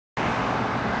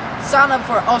sign up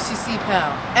for OCC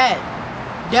Pound at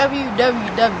www.occpound.me.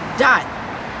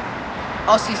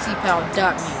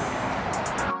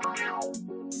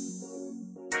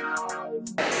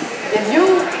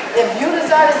 If you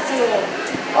decided to,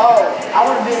 oh, I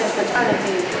want to be in this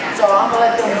fraternity, so I'm gonna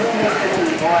let them do this to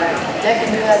me, or they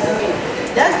can do that to me.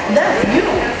 That's you.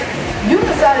 You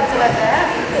decided to let that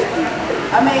happen.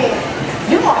 I mean,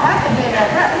 you don't have to be in that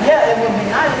frat. Yeah, it would be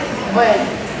nice, but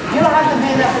you don't have to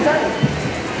be in that fraternity.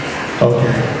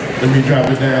 Okay, let me drop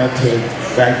it down to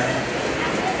back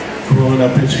growing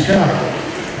up in Chicago.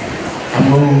 I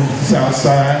moved to South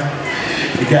Side.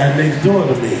 The guy next door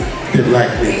to me didn't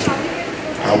like me.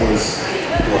 I was,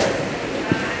 what,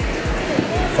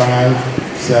 5,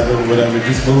 7, whatever,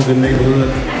 just moved in the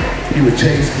neighborhood. He would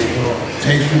chase me home,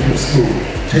 chase me from school,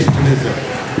 chase me to the,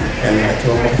 and I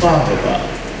told my father about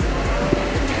it.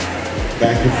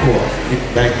 Back and forth.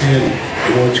 Back then,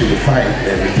 they want you to fight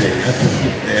and everything. I told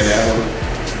him, Dad,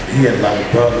 he had a lot of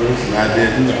brothers, and I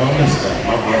didn't, all this stuff.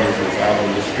 My brothers was out on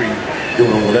the street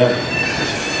doing whatever.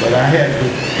 But I had to,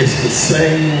 it's the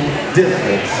same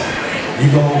difference. You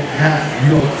don't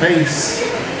face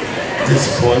a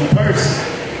disappointing person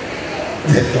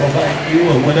that don't like you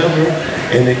or whatever,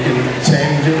 and it can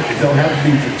change it. It don't have to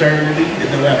be fraternity. It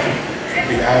don't have to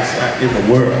be outside in the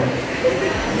world.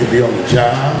 You can be on the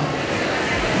job,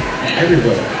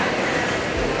 everywhere.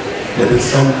 But it's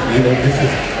some,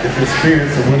 different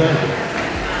spirits or whatever.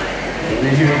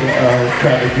 We're here to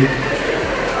try to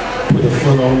put a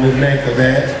foot on the neck of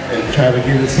that and try to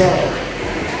get it solved.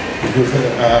 Because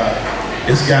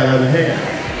it's got out of hand.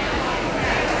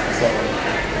 So.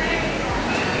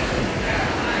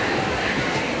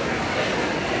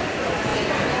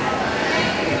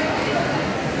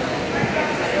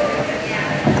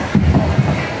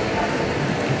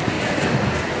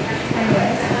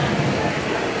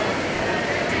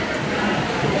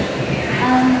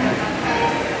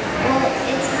 Well,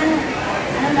 it's kind of,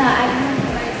 I don't know,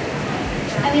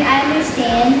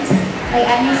 I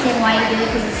understand why you do it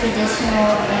because it's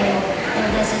traditional and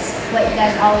this is what you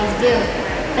guys always do.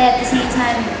 But at the same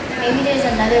time, maybe there's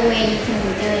another way you can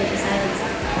do it besides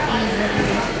easily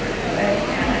or,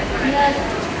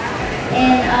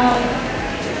 and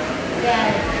yeah,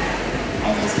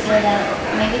 I just feel that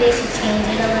maybe they should change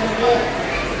it a little bit.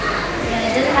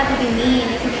 It doesn't have to be mean,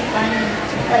 it can be fun,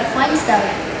 like fun stuff,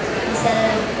 instead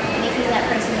of making that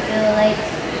person feel like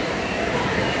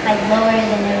lower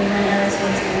than everyone else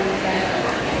or something like that.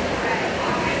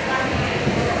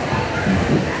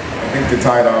 I think to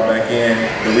tie it all back in,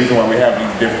 the reason why we have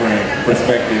these different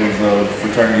perspectives of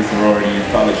fraternity, sororities,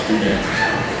 college students,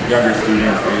 younger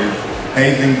students is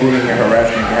hazing, bullying, and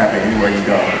harassment can happen anywhere you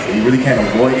go. So you really can't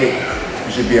avoid it.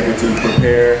 You should be able to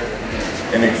prepare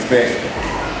and expect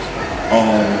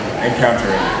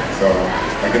encountering it. So,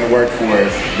 like in the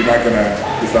workforce, you're not gonna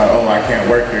decide, oh, I can't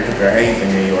work here because they're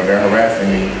hazing me or they're harassing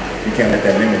me. You can't let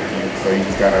that limit you. So you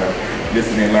just gotta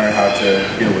listen and learn how to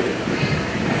deal with it.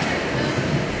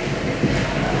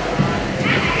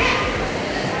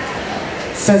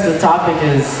 Since the topic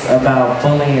is about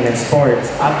bullying in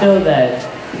sports, I feel that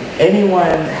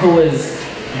anyone who is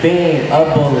being a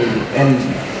bully in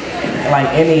like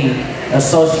any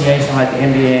association like the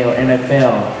NBA or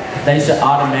NFL, they should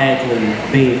automatically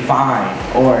be fined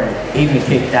or even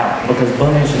kicked out because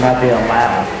bullying should not be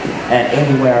allowed at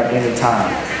anywhere or any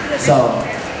time. So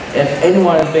if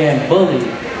anyone is being bullied,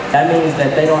 that means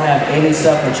that they don't have any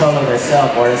self-control of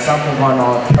themselves or there's something going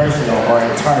on personal or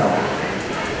internal.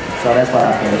 So that's what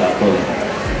I feel about bullying.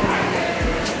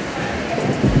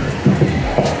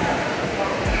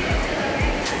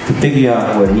 To piggy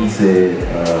on what he said,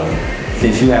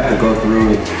 since you have to go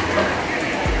through it.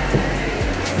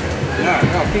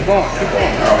 Keep going.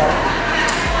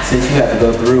 Since you have to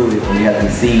go through it and you have to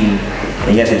see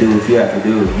and you have to do what you have to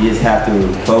do, you just have to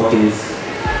focus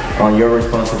on your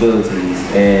responsibilities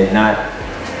and not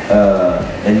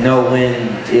and know when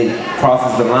it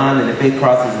crosses the line, and if it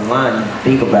crosses the line, you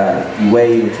think about it. You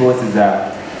weigh your choices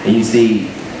out and you see,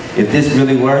 if this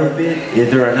really worth it? Is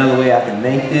there another way I can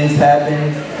make this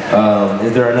happen?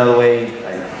 Is there another way,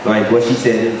 like what she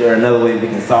said, is there another way we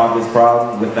can solve this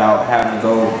problem without having to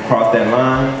go across that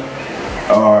line?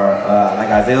 Or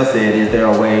like Isaiah said, is there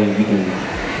a way we can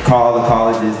call the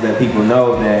colleges, let people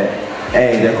know that,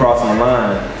 hey, they're crossing the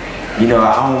line. I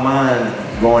don't mind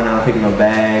going out and picking up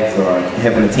bags or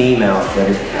helping a team out, but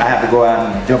if I have to go out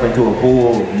and jump into a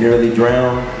pool, nearly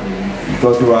drown, and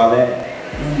go through all that,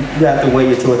 you have to weigh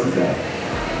your choices out.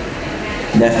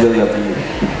 And that's really up to you.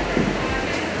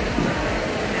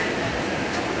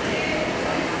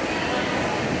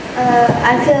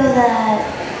 I feel that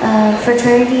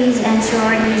fraternities and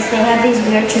sororities, they have these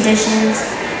weird traditions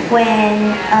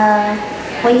when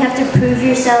you have to prove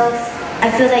yourself. I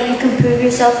feel that you can prove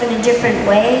yourself in a different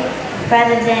way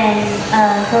rather than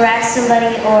harass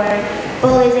somebody or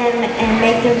bully them and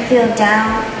make them feel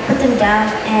down, put them down.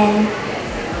 And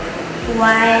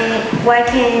why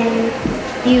can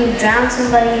you drown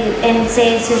somebody and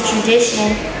say it's a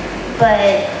tradition,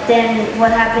 but then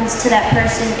what happens to that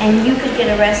person and you could get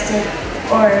arrested?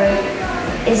 Or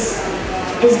is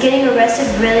getting arrested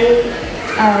really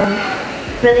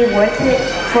really worth it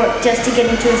for just to get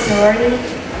into a sorority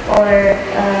or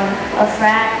a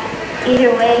frat?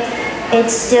 Either way,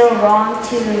 it's still wrong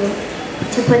to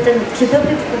put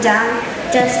people down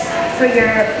just for your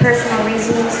personal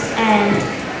reasons and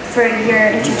for your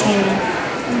entertainment.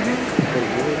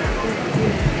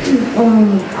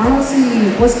 I don't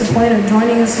see what's the point of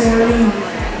joining a sorority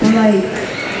when like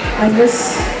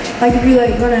if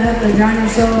you're gonna have to drown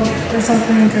yourself or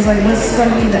something, because what's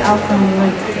gonna be the outcome?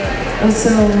 What's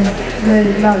so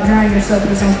good about drowning yourself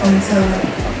or something? So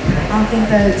I don't think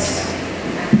that's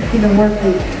even worth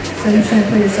it. So you shouldn't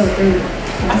put yourself through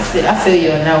it. I feel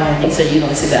you on that one. You said you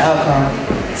don't see the outcome.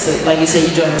 So like you said,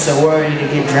 you join a sorority to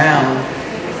get drowned.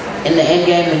 In the end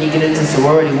game, when you get into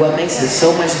sorority, what makes it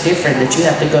so much different that you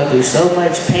have to go through so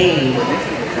much pain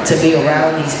to be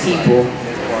around these people?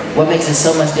 What makes it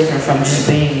so much different from just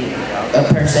being a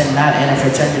person not in a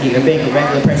fraternity or being a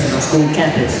regular person on school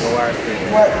campus?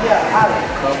 Well, yeah,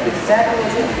 exactly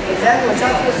what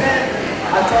Chauncey was saying.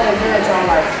 I totally agree with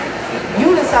y'all.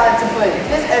 You decide to put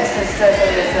this extra stress on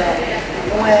yourself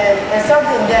when it's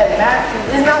something that matters.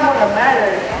 It's not going to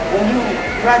matter when you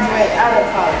graduate out of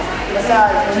college.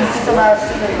 Besides, when you see somebody else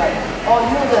shooting oh,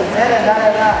 you was a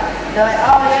da-da-da-da-da. They're like,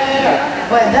 oh, yeah.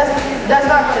 But that's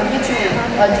not going to get you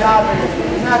a job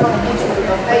interview. It's not going to get you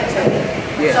a paycheck.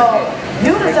 Yeah. So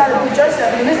you decided to put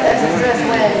yourself in this extra stress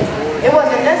when it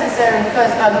wasn't necessary, because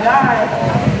a guy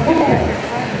who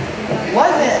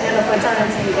wasn't in a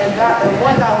fraternity and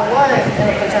one guy who was in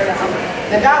a fraternity,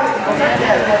 the guy with the fraternity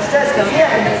had more stress because he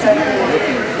had to do certain things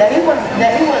that he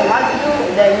wouldn't like to do,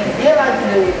 that he did like to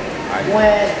do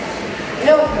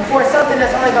for something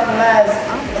that's only going to last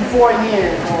 4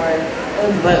 years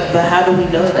But how do we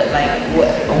know that?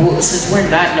 Since we're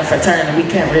not in a fraternity, we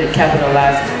can't really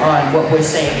capitalize on what we're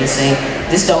saying and saying,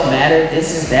 this don't matter,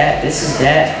 this is that,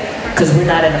 because we're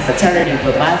not in a fraternity.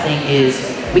 But my thing is,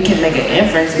 we can make an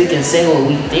inference, we can say what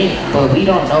we think, but we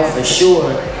don't know for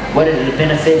sure what are the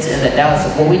benefits and the doubts.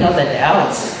 Well, we know the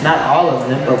doubts, not all of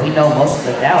them, but we know most of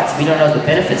the doubts. We don't know the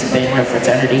benefits of being in a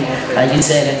fraternity. Like you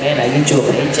said, it may not get you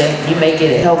a paycheck. You may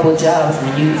get helpful jobs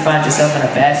when you find yourself in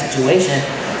a bad situation.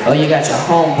 Oh, you got your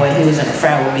homeboy, he was in a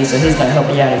frat with me, so he's gonna help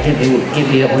me out and get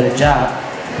me up with a job.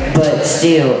 But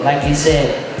still, like you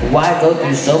said, why go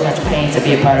through so much pain to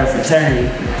be a part of a fraternity?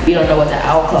 We don't know what the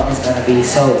outcome is gonna be,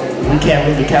 so we can't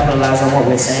really capitalize on what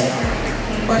we're saying.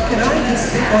 But can I just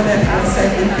speak on that for a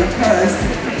second? Because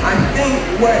I think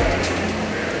what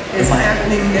is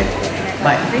happening now...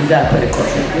 Mike, you gotta put it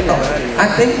closer. I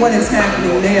think what is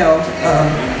happening now,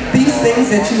 these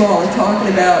things that you all are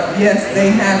talking about, yes,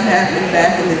 they have happened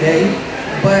back in the day,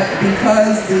 but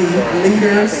because the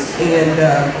leaders and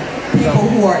people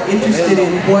who are interested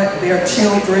in what their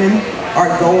children are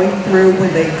going through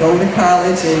when they go to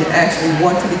college and actually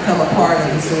want to become a part of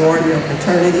a sorority or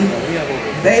fraternity,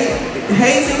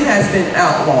 hazing has been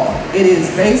outlawed. It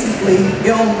is basically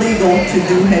illegal to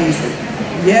do hazing.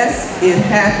 Yes, it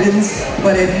happens,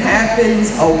 but it happens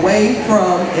away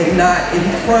from and not in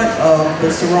front of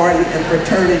the sorority and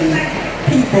fraternity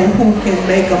people who can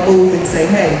make a move and say,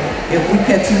 hey, if we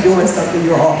catch you doing something,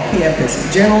 you're off campus.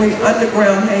 Generally,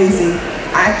 underground hazing,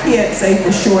 I can't say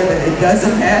for sure that it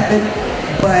doesn't happen,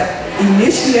 but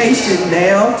initiation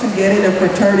now to get in a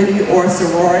fraternity or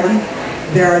sorority,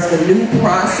 there is a new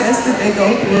process that they go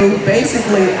through.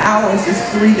 Basically, ours is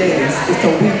 3 days. It's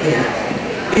a weekend.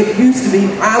 It used to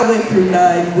be, I went through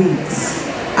 9 weeks.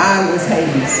 I was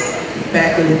hazed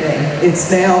back in the day. It's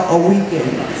now a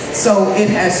weekend. So it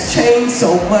has changed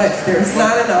so much. There's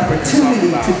not an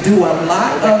opportunity to do a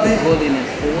lot of it,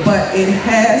 but it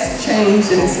has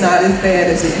changed and it's not as bad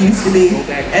as it used to be.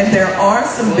 And there are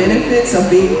some benefits of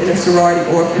being in a sorority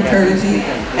or fraternity,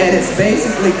 and it's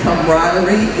basically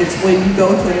camaraderie. It's when you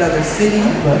go to another city,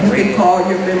 you can call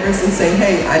your members and say,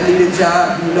 hey, I need a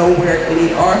job, you know where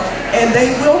any are, and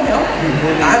they will help you.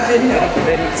 I've been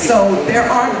helped. So there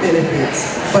are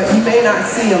benefits, but you may not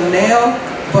see them now.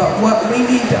 But what we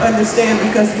need to understand,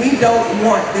 because we don't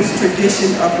want this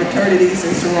tradition of fraternities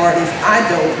and sororities, I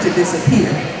don't, to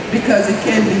disappear. Because it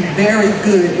can be very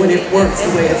good when it works the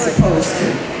way it's supposed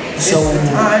to. It's the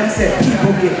times that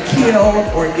people get killed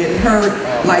or get hurt,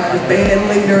 like the band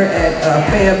leader at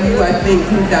FAMU, I think,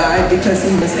 who died because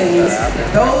he was hazed.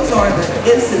 Those are the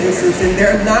incidences, and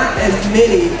they're not as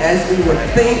many as we would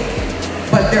think,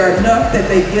 but they're enough that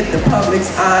they get the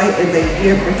public's eye and they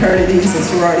give fraternities and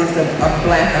sororities a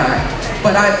black eye.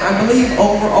 But I believe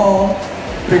overall,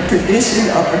 the tradition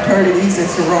of fraternities and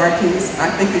sororities, I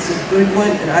think is a good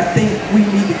one, and I think we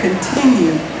need to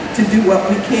continue to do what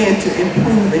we can to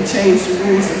improve and change the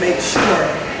rules and make sure,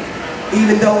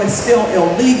 even though it's still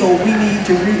illegal, we need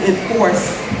to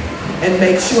reinforce and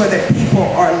make sure that people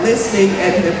are listening,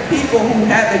 and the people who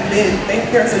haven't been,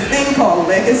 there's a thing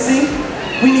called legacy.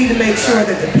 We need to make sure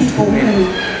that the people who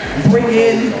bring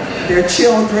in their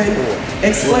children,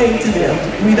 explain to them,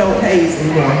 we don't haze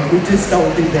anymore. We just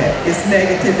don't do that. It's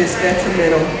negative, it's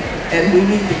detrimental, and we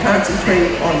need to concentrate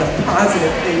on the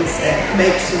positive things that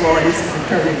make sororities and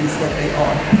fraternities what they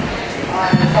are.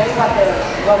 So we about to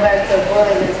go back to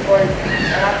bullying in sports,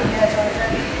 and I think that's what I'm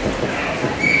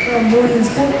saying. Bullying in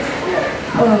sports? Yeah.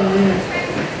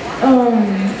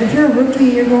 If you're a rookie,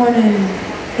 you're going in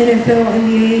NFL,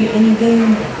 NBA,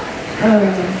 anything,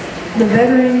 the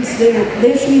veterans,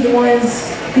 they should be the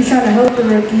ones who's trying to help the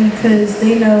rookie because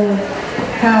they know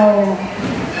how,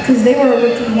 because they were a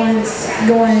rookie once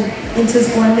going into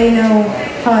sport and they know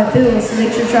how it feels, so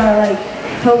they should try to like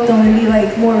help them and be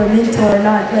like more of a mentor,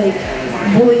 not like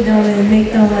bully them and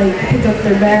make them like pick up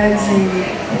their bags and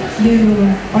do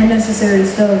unnecessary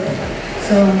stuff.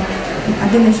 So I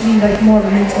think they should be like more of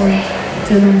a mentor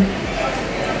to them.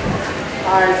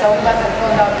 Alright, so we're about to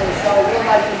close out this show. We would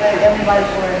like to thank everybody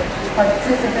for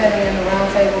participating in the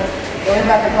roundtable. We're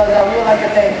about to close out. We would like to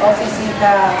thank OCC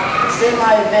PAL, Stream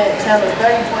Live Event, channel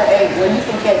 30.8, where you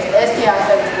can catch STI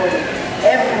 740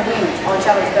 every week on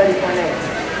channel 30.8.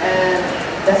 And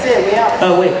that's it, we out.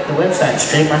 Oh wait, the website,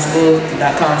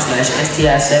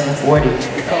 streammyschool.com/STI740.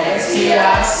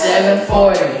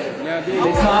 STI740.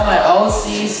 Become an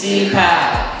OCC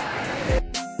PAL.